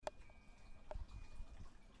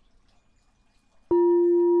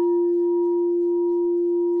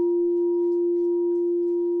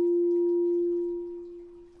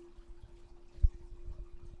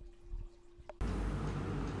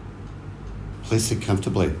Please sit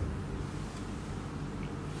comfortably.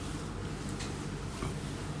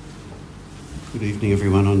 Good evening,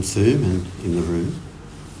 everyone on Zoom and in the room.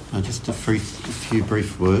 Just a few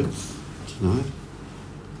brief words tonight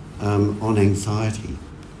on anxiety.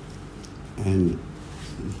 And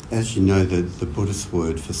as you know, the Buddhist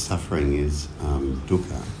word for suffering is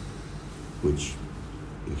dukkha, which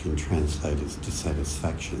you can translate as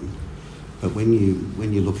dissatisfaction. But when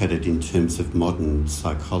you look at it in terms of modern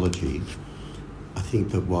psychology, I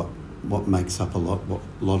think that what makes up a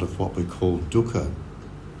lot of what we call dukkha,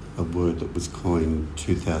 a word that was coined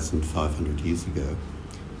 2,500 years ago,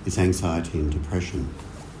 is anxiety and depression,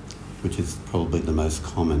 which is probably the most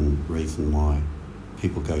common reason why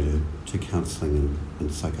people go to counselling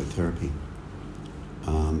and psychotherapy.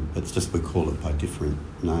 It's just we call it by different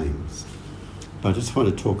names. But I just want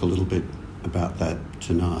to talk a little bit about that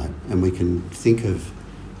tonight, and we can think of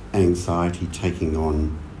anxiety taking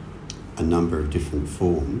on a number of different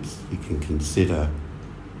forms. You can consider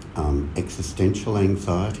existential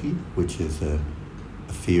anxiety, which is a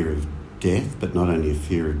fear of death, but not only a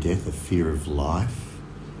fear of death, a fear of life,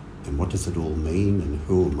 and what does it all mean, and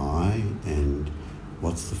who am I, and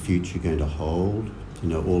what's the future going to hold.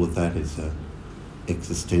 All of that is a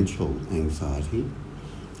existential anxiety.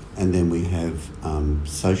 And then we have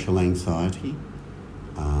social anxiety,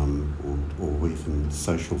 or even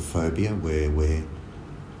social phobia, where we're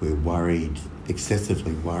worried,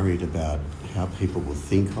 excessively worried about how people will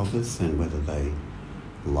think of us and whether they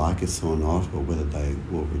like us or not, or whether they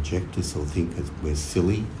will reject us or think that we're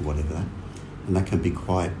silly or whatever. And that can be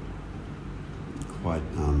quite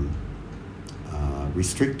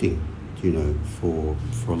restricting, for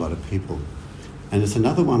a lot of people. And there's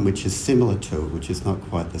another one which is similar to it, which is not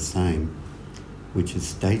quite the same, which is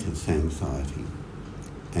status anxiety.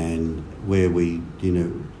 And where we,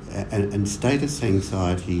 and status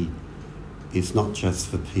anxiety is not just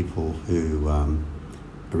for people who are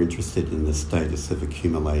interested in the status of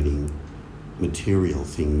accumulating material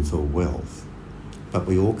things or wealth, but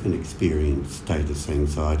we all can experience status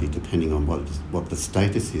anxiety depending on what the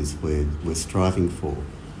status is we're striving for.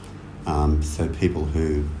 So people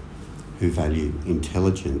who value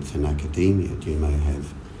intelligence and academia, you may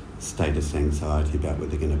have status anxiety about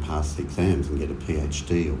whether they're going to pass the exams and get a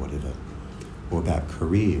PhD or whatever, or about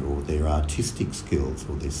career, or their artistic skills,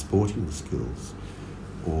 or their sporting skills,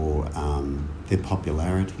 or their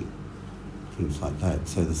popularity, things like that.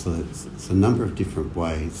 So there's a number of different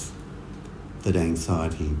ways that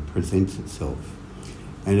anxiety presents itself.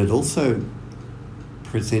 And it also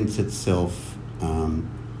presents itself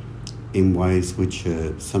in ways which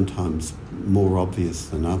are sometimes more obvious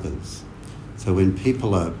than others. So when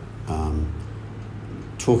people are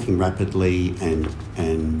talking rapidly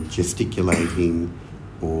and gesticulating,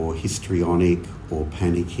 or histrionic, or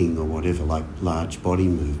panicking, or whatever, like large body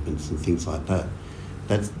movements and things like that,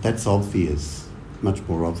 that's obvious, much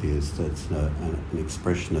more obvious. That's an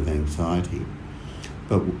expression of anxiety.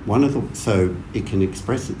 But so it can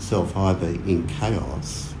express itself either in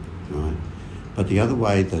chaos, right? But the other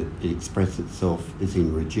way that it expresses itself is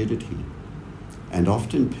in rigidity. And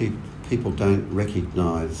often people don't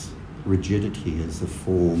recognise rigidity as a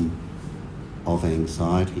form of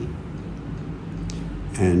anxiety.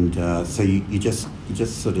 And so you just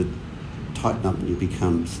sort of tighten up and you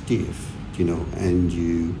become stiff, and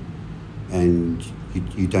you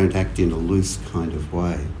don't act in a loose kind of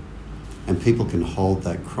way. And people can hold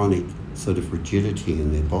that chronic sort of rigidity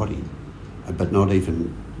in their body, but not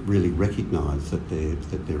even really recognise that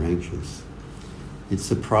they're anxious. It's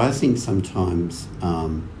surprising sometimes,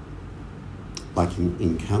 like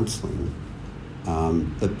in counselling,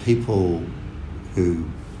 that people who,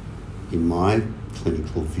 in my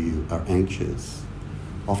clinical view, are anxious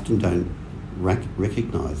often don't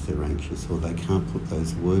recognise they're anxious, or they can't put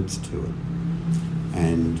those words to it.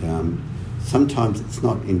 And sometimes it's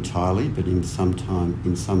not entirely, but in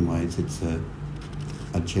some ways it's a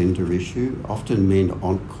gender issue. Often men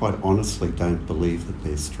quite honestly don't believe that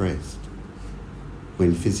they're stressed,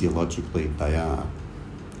 when physiologically they are.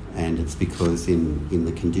 And it's because in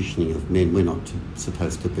the conditioning of men, we're not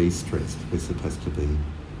supposed to be stressed. We're supposed to be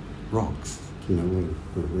rocks. We're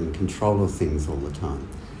in control of things all the time.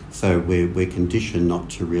 So we're conditioned not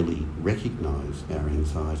to really recognise our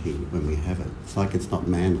anxiety when we have it. It's like it's not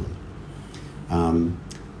manly.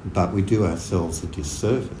 But we do ourselves a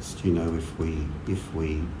disservice, if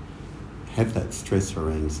we have that stress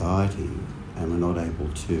or anxiety and we're not able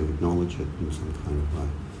to acknowledge it in some kind of way.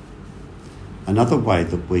 Another way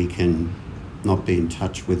that we can not be in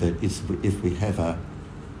touch with it is if we have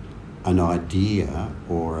an idea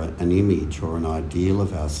or an image or an ideal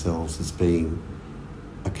of ourselves as being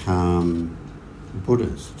a calm,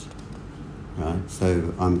 Buddhist, right?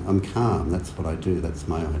 So I'm calm. That's what I do. That's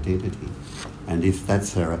my identity. And if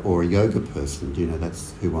that's or a yoga person,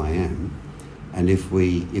 that's who I am. And if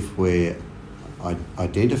we're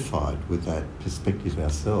identified with that perspective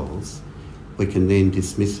ourselves, we can then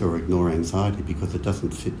dismiss or ignore anxiety because it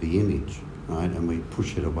doesn't fit the image, right? And we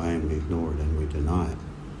push it away and we ignore it and we deny it.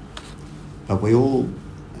 But we all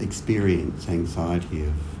experience anxiety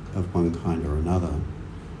of one kind or another.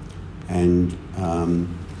 And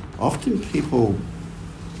often people,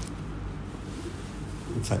 I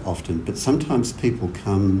wouldn't say often, but sometimes people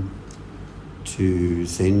come to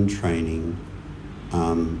Zen training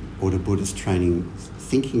or to Buddhist training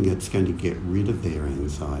thinking it's going to get rid of their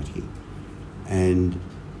anxiety. And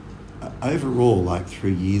overall, like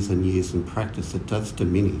through years and years in practice, it does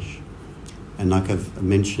diminish. And like I've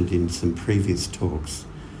mentioned in some previous talks,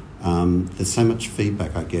 there's so much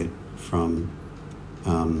feedback I get from,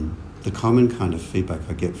 the common kind of feedback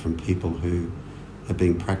I get from people who have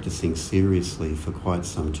been practicing seriously for quite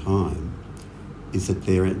some time is that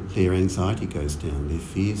their anxiety goes down, their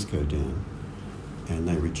fears go down, and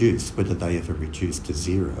they reduce. Whether they ever reduce to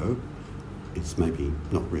zero, it's maybe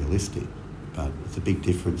not realistic, but it's a big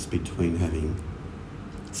difference between having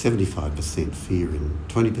 75% fear and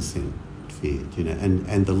 20% fear,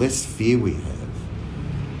 and the less fear we have,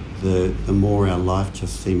 the more our life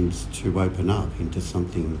just seems to open up into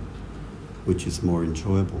something which is more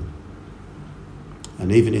enjoyable.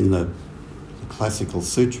 And even in the classical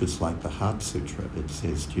sutras like the Heart Sutra, it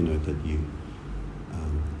says, that you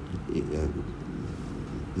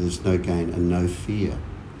there's no gain and no fear.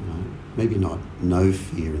 Maybe not no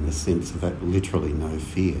fear in the sense of that, literally no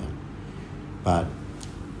fear, but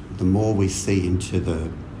the more we see into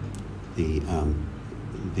the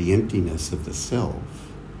emptiness of the self,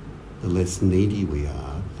 the less needy we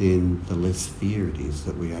are, then the less fear it is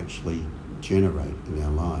that we actually generate in our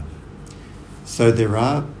life. So there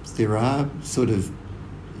are sort of,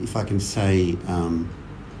 if I can say,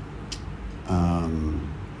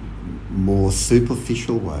 more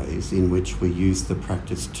superficial ways in which we use the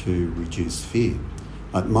practice to reduce fear.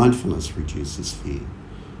 Like mindfulness reduces fear.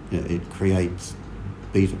 It creates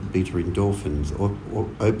beta endorphins or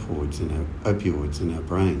opioids in our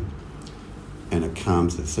brain, and it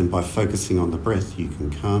calms us. And by focusing on the breath, you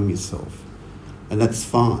can calm yourself, and that's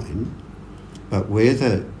fine. But where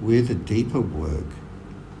the deeper work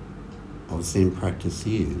of Zen practice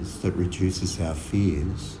is that reduces our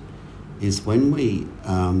fears is when we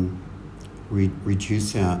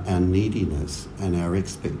reduce our neediness and our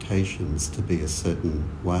expectations to be a certain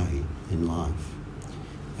way in life.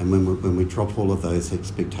 And when we drop all of those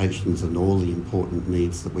expectations and all the important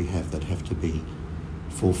needs that we have that have to be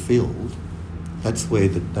fulfilled, that's where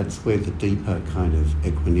the deeper kind of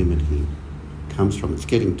equanimity comes from. It's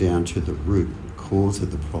getting down to the root cause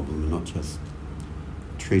of the problem and not just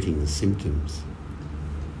treating the symptoms.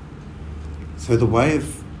 So the way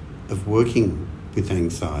of working with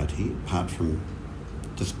anxiety, apart from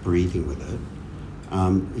just breathing with it,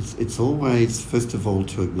 it's always, first of all,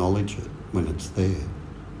 to acknowledge it when it's there,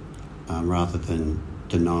 rather than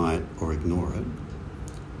deny it or ignore it.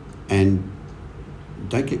 And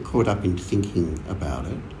don't get caught up in thinking about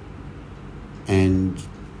it, and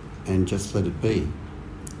just let it be.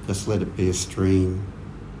 Just let it be a stream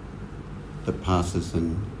that passes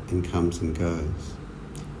and comes and goes.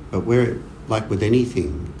 But like with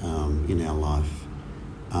anything in our life,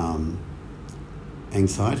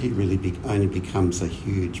 anxiety really only becomes a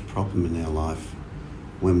huge problem in our life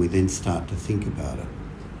when we then start to think about it.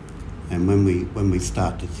 And when we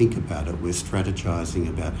start to think about it, we're strategizing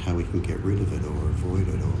about how we can get rid of it or avoid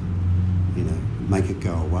it or, make it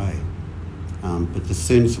go away. But as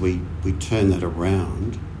soon as we turn that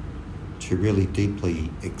around to really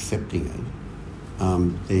deeply accepting it,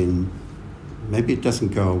 then maybe it doesn't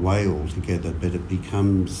go away altogether, but it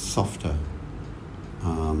becomes softer,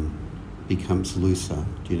 becomes looser,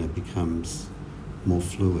 becomes more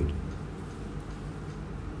fluid.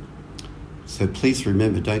 So please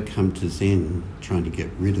remember, don't come to trying to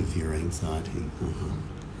get rid of your anxiety.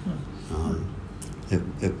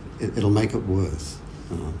 It'll make it worse.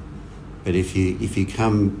 But if you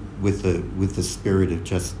come with the spirit of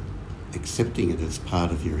just accepting it as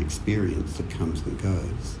part of your experience that comes and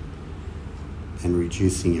goes, and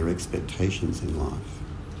reducing your expectations in life,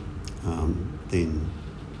 then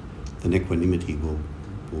equanimity will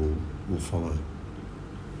follow.